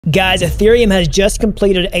Guys, Ethereum has just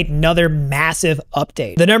completed another massive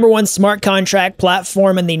update. The #1 smart contract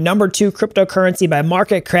platform and the #2 cryptocurrency by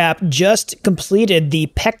market cap just completed the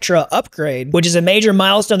Petra upgrade, which is a major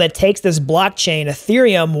milestone that takes this blockchain,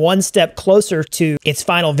 Ethereum, one step closer to its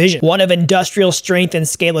final vision, one of industrial strength and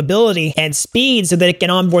scalability and speed so that it can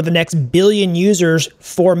onboard the next billion users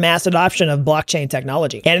for mass adoption of blockchain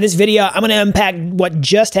technology. And in this video, I'm going to unpack what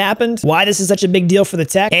just happened, why this is such a big deal for the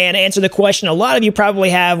tech, and answer the question a lot of you probably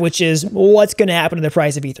have, which is what's going to happen to the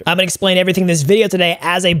price of Ether. I'm going to explain everything in this video today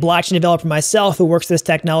as a blockchain developer myself who works this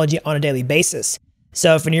technology on a daily basis.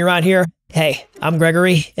 So if you're new around here, hey, I'm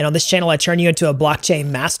Gregory, and on this channel, I turn you into a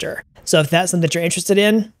blockchain master. So if that's something that you're interested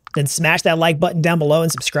in, then smash that like button down below and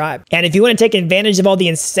subscribe. And if you want to take advantage of all the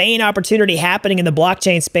insane opportunity happening in the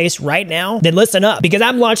blockchain space right now, then listen up, because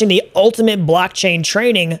I'm launching the ultimate blockchain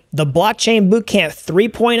training, the Blockchain Bootcamp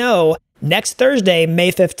 3.0, next Thursday,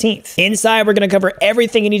 May 15th. Inside, we're going to cover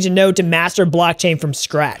everything you need to know to master blockchain from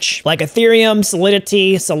scratch, like Ethereum,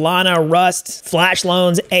 Solidity, Solana, Rust, Flash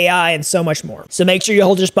loans, AI, and so much more. So make sure you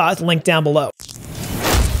hold your spot with the link down below.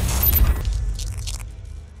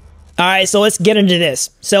 All right, so let's get into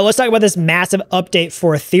this. So let's talk about this massive update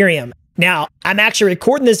for Ethereum. Now, I'm actually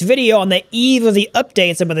recording this video on the eve of the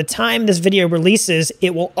update, so by the time this video releases,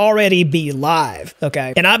 it will already be live,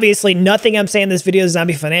 okay? And obviously, nothing I'm saying in this video is not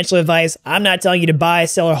be financial advice. I'm not telling you to buy,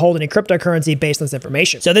 sell, or hold any cryptocurrency based on this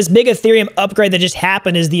information. So this big Ethereum upgrade that just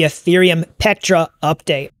happened is the Ethereum Petra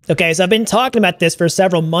update. Okay, so I've been talking about this for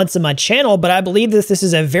several months on my channel, but I believe this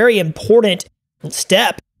is a very important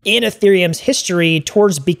step in Ethereum's history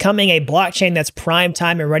towards becoming a blockchain that's prime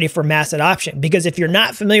time and ready for mass adoption. Because if you're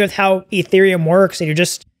not familiar with how Ethereum works and you're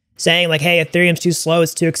just saying like, hey, Ethereum's too slow,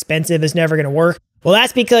 it's too expensive, it's never going to work, well,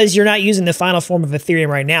 that's because you're not using the final form of Ethereum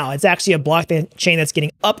right now. It's actually a blockchain that's getting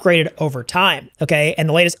upgraded over time, okay? And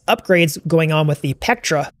the latest upgrades going on with the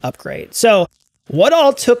Petra upgrade. So what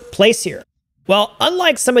all took place here? Well,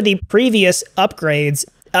 unlike some of the previous upgrades,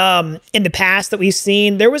 in the past that we've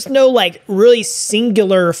seen, there was no like really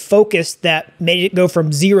singular focus that made it go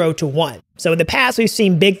from 0 to 1. So in the past, we've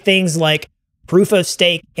seen big things like proof of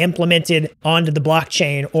stake implemented onto the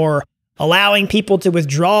blockchain, or allowing people to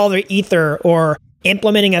withdraw their Ether, or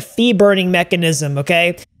implementing a fee burning mechanism,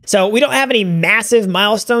 okay? So we don't have any massive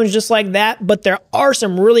milestones just like that, but there are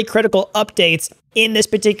some really critical updates in this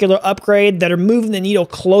particular upgrade that are moving the needle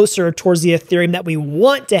closer towards the Ethereum that we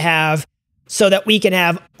want to have, so that we can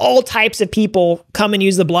have all types of people come and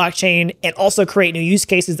use the blockchain and also create new use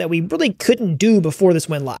cases that we really couldn't do before this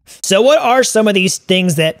went live. So what are some of these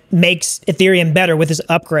things that makes Ethereum better with this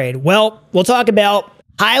upgrade? Well, we'll talk about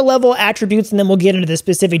high-level attributes, and then we'll get into the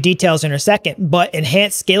specific details in a second, but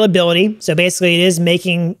enhanced scalability. So basically, it is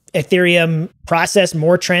making Ethereum process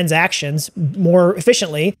more transactions more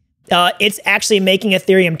efficiently. It's actually making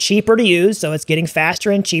Ethereum cheaper to use, so it's getting faster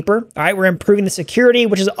and cheaper. All right, we're improving the security,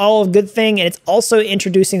 which is all a good thing, and it's also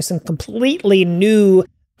introducing some completely new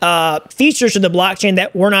features to the blockchain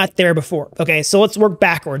that were not there before. Okay, so let's work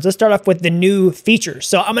backwards. Let's start off with the new features.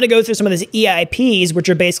 So I'm going to go through some of these EIPs, which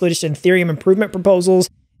are basically just Ethereum improvement proposals.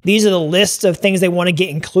 These are the lists of things they want to get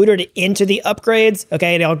included into the upgrades.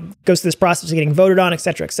 Okay, and I'll go through this process of getting voted on, et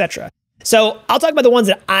cetera, et cetera. So I'll talk about the ones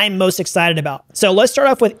that I'm most excited about. So let's start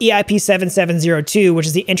off with EIP 7702, which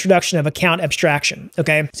is the introduction of account abstraction.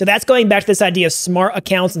 Okay, so that's going back to this idea of smart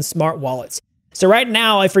accounts and smart wallets. So right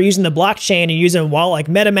now, if we're using the blockchain and using a wallet like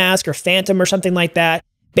MetaMask or Phantom or something like that,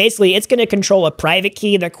 basically it's going to control a private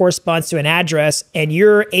key that corresponds to an address, and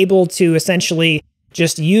you're able to essentially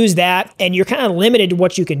just use that, and you're kind of limited to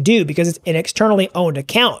what you can do because it's an externally owned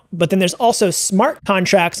account. But then there's also smart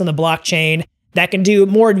contracts on the blockchain that can do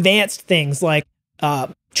more advanced things like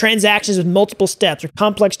transactions with multiple steps or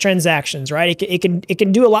complex transactions, right? It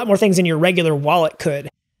can do a lot more things than your regular wallet could.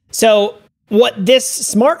 So what this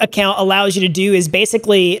smart account allows you to do is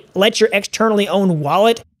basically let your externally owned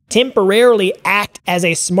wallet temporarily act as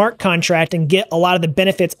a smart contract and get a lot of the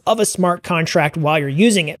benefits of a smart contract while you're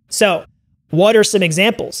using it. So what are some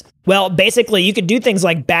examples? Well, basically, you could do things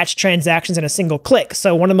like batch transactions in a single click.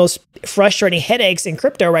 So one of the most frustrating headaches in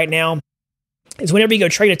crypto right now is whenever you go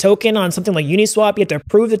trade a token on something like Uniswap, you have to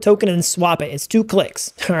approve the token and then swap it. It's 2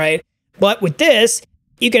 clicks, all right? But with this,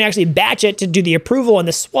 you can actually batch it to do the approval and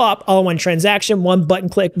the swap all in one transaction, one button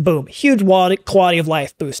click, boom. Huge quality of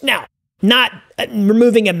life boost. Now, not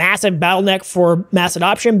removing a massive bottleneck for mass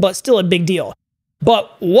adoption, but still a big deal. But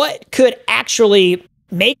what could actually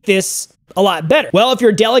make this a lot better? Well, if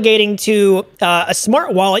you're delegating to a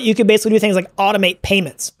smart wallet, you could basically do things like automate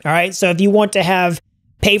payments, all right? So if you want to have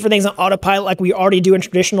pay for things on autopilot like we already do in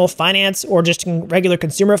traditional finance or just in regular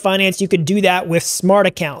consumer finance, you could do that with smart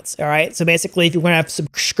accounts, all right? So basically, if you want to have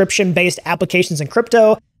subscription-based applications in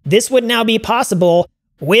crypto, this would now be possible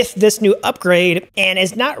with this new upgrade, and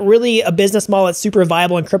it's not really a business model that's super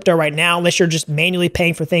viable in crypto right now unless you're just manually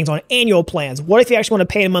paying for things on annual plans. What if you actually want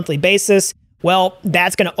to pay on a monthly basis? Well,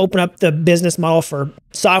 that's going to open up the business model for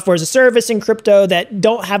software as a service in crypto that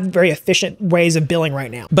don't have very efficient ways of billing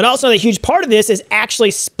right now. But also, a huge part of this is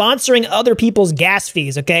actually sponsoring other people's gas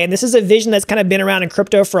fees, okay? And this is a vision that's kind of been around in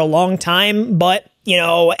crypto for a long time, but, you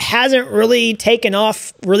know, hasn't really taken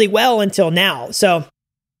off really well until now. So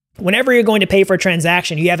whenever you're going to pay for a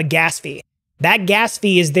transaction, you have a gas fee. That gas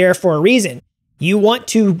fee is there for a reason. You want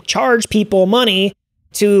to charge people money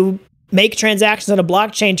to make transactions on a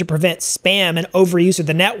blockchain to prevent spam and overuse of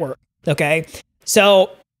the network, okay? So,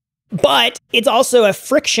 but it's also a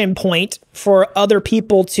friction point for other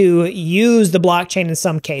people to use the blockchain in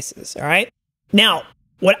some cases, all right? Now,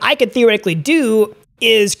 what I could theoretically do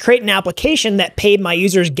is create an application that paid my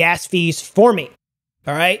users gas fees for me,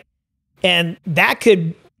 all right? And that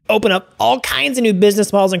could open up all kinds of new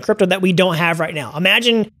business models in crypto that we don't have right now.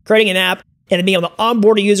 Imagine creating an app and then being able to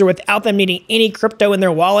onboard a user without them needing any crypto in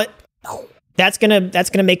their wallet. That's gonna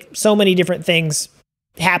make so many different things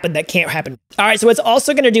happen that can't happen. All right, so it's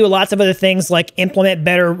also gonna do lots of other things like implement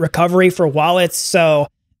better recovery for wallets. So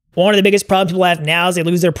one of the biggest problems people have now is they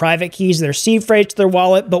lose their private keys, their seed phrase to their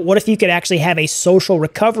wallet. But what if you could actually have a social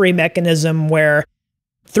recovery mechanism where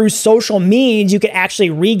through social means you could actually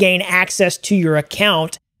regain access to your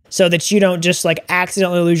account so that you don't just like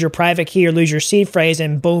accidentally lose your private key or lose your seed phrase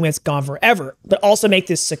and boom, it's gone forever. But also make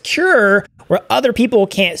this secure where other people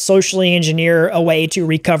can't socially engineer a way to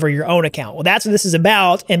recover your own account. Well, that's what this is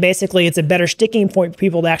about. And basically it's a better sticking point for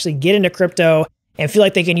people to actually get into crypto and feel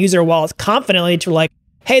like they can use their wallets confidently to like,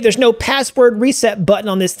 hey, there's no password reset button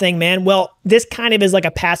on this thing, man. Well, this kind of is like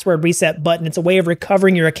a password reset button. It's a way of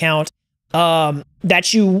recovering your account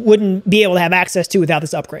that you wouldn't be able to have access to without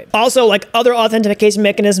this upgrade. Also, like other authentication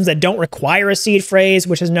mechanisms that don't require a seed phrase,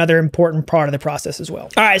 which is another important part of the process as well.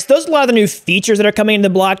 All right, so those are a lot of the new features that are coming into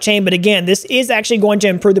the blockchain, but again, this is actually going to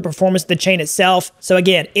improve the performance of the chain itself. So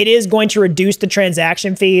again, it is going to reduce the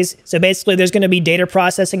transaction fees. So basically, there's going to be data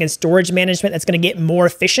processing and storage management that's going to get more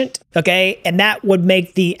efficient, okay? And that would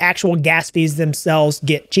make the actual gas fees themselves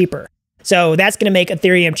get cheaper. So that's going to make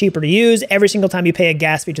Ethereum cheaper to use every single time you pay a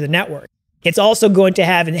gas fee to the network. It's also going to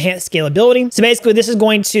have enhanced scalability. So basically, this is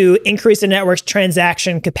going to increase the network's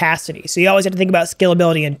transaction capacity. So you always have to think about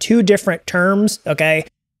scalability in two different terms, okay?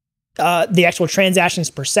 The actual transactions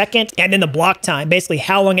per second, and then the block time, basically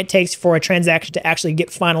how long it takes for a transaction to actually get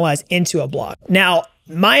finalized into a block. Now,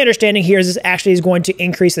 my understanding here is this actually is going to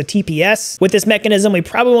increase the TPS. With this mechanism, we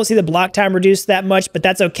probably won't see the block time reduced that much, but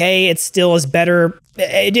that's okay. It still is better.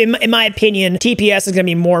 In my opinion, TPS is going to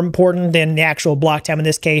be more important than the actual block time in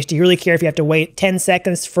this case. Do you really care if you have to wait 10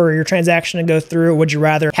 seconds for your transaction to go through, or would you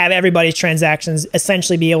rather have everybody's transactions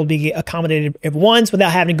essentially be able to be accommodated at once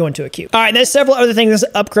without having to go into a queue? All right, there's several other things in this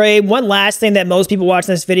upgrade. One last thing that most people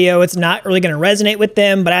watching this video, it's not really going to resonate with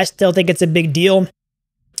them, but I still think it's a big deal,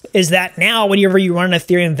 is that now whenever you run an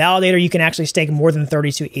Ethereum validator, you can actually stake more than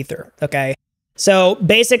 32 Ether, okay? So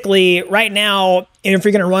basically, right now, if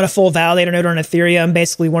you're going to run a full validator node on Ethereum,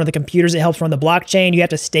 basically one of the computers that helps run the blockchain, you have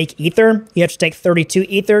to stake Ether. You have to stake 32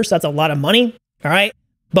 Ether, so that's a lot of money, all right?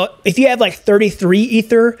 But if you have like 33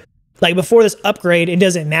 Ether, like before this upgrade, it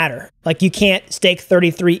doesn't matter. Like you can't stake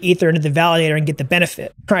 33 Ether into the validator and get the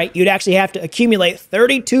benefit, right? You'd actually have to accumulate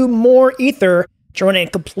 32 more Ether to run a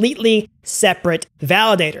completely separate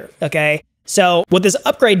validator, okay? So what this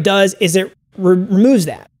upgrade does is it removes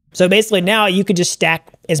that. So basically now you could just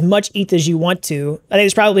stack as much ETH as you want to. I think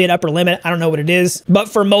there's probably an upper limit. I don't know what it is. But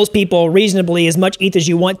for most people, reasonably as much ETH as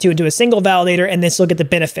you want to into a single validator and then still get the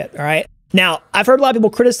benefit, all right? Now, I've heard a lot of people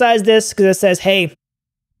criticize this because it says, hey,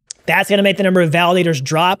 that's going to make the number of validators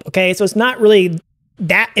drop, okay? So it's not really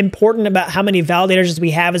that important about how many validators as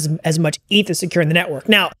we have as much ETH is secure in the network.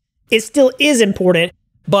 Now, it still is important,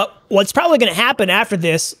 but what's probably going to happen after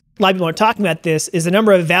this, a lot of people are talking about this, is the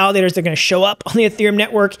number of validators that are going to show up on the Ethereum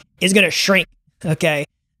network is going to shrink, okay?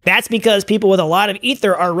 That's because people with a lot of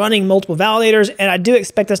Ether are running multiple validators, and I do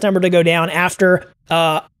expect this number to go down after.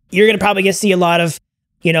 You're going to probably get to see a lot of,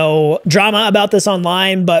 you know, drama about this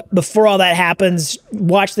online, but before all that happens,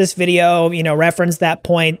 watch this video, you know, reference that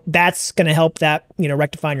point. That's going to help that, you know,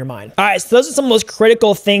 rectify in your mind. All right, so those are some of the most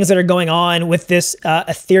critical things that are going on with this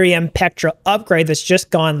Ethereum Pectra upgrade that's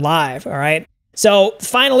just gone live, all right? So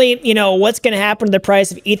finally, you know, what's going to happen to the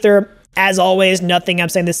price of Ether? As always, nothing I'm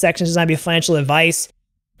saying in this section is not be financial advice.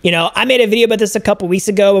 You know, I made a video about this a couple weeks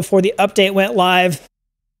ago before the update went live.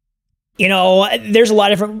 you know, there's a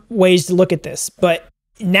lot of different ways to look at this, but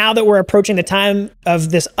now that we're approaching the time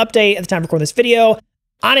of this update, at the time of recording this video,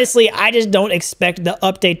 honestly, I just don't expect the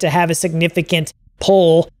update to have a significant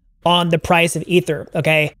pull on the price of Ether,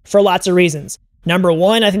 okay? For lots of reasons. Number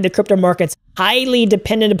one, I think the crypto market's highly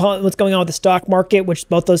dependent upon what's going on with the stock market, which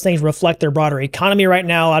both those things reflect their broader economy right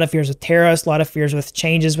now. A lot of fears with tariffs, a lot of fears with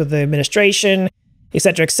changes with the administration, et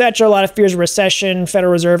cetera, et cetera. A lot of fears of recession,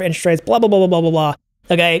 Federal Reserve, interest rates, blah, blah, blah, blah, blah, blah, blah.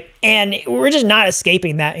 Okay, and we're just not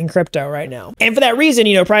escaping that in crypto right now. And for that reason,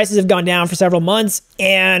 you know, prices have gone down for several months,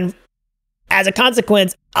 and as a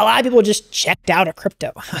consequence, a lot of people just checked out of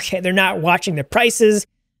crypto. Okay, they're not watching the prices.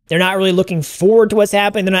 They're not really looking forward to what's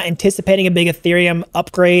happening. They're not anticipating a big Ethereum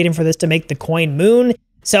upgrade and for this to make the coin moon.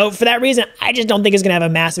 So for that reason, I just don't think it's going to have a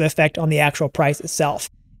massive effect on the actual price itself.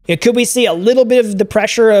 Could we see a little bit of the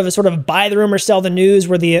pressure of a sort of buy the rumor, sell the news,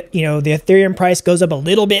 where the the Ethereum price goes up a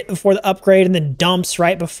little bit before the upgrade and then dumps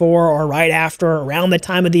right before or right after or around the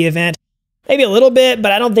time of the event? Maybe a little bit,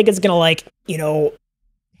 but I don't think it's going to, like,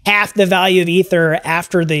 half the value of Ether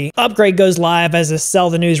after the upgrade goes live as a sell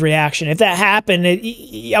the news reaction. If that happened,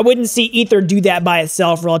 I wouldn't see Ether do that by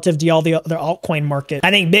itself relative to all the other altcoin market. I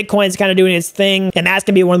think Bitcoin's kind of doing its thing, and that's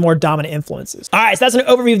going to be one of the more dominant influences. All right, so that's an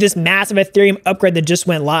overview of this massive Ethereum upgrade that just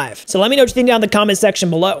went live. So let me know what you think down in the comment section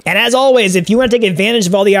below. And as always, if you want to take advantage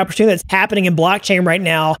of all the opportunity that's happening in blockchain right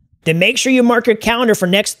now, then make sure you mark your calendar for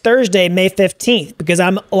next Thursday, May 15th, because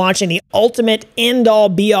I'm launching the ultimate end-all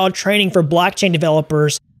be-all training for blockchain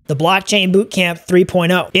developers, the Blockchain Bootcamp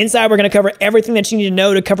 3.0. Inside, we're going to cover everything that you need to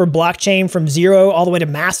know to cover blockchain from zero all the way to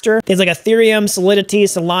master. Things like Ethereum, Solidity,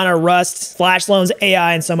 Solana, Rust, Flash loans,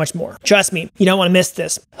 AI, and so much more. Trust me, you don't want to miss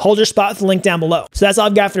this. Hold your spot with the link down below. So that's all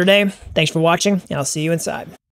I've got for today. Thanks for watching, and I'll see you inside.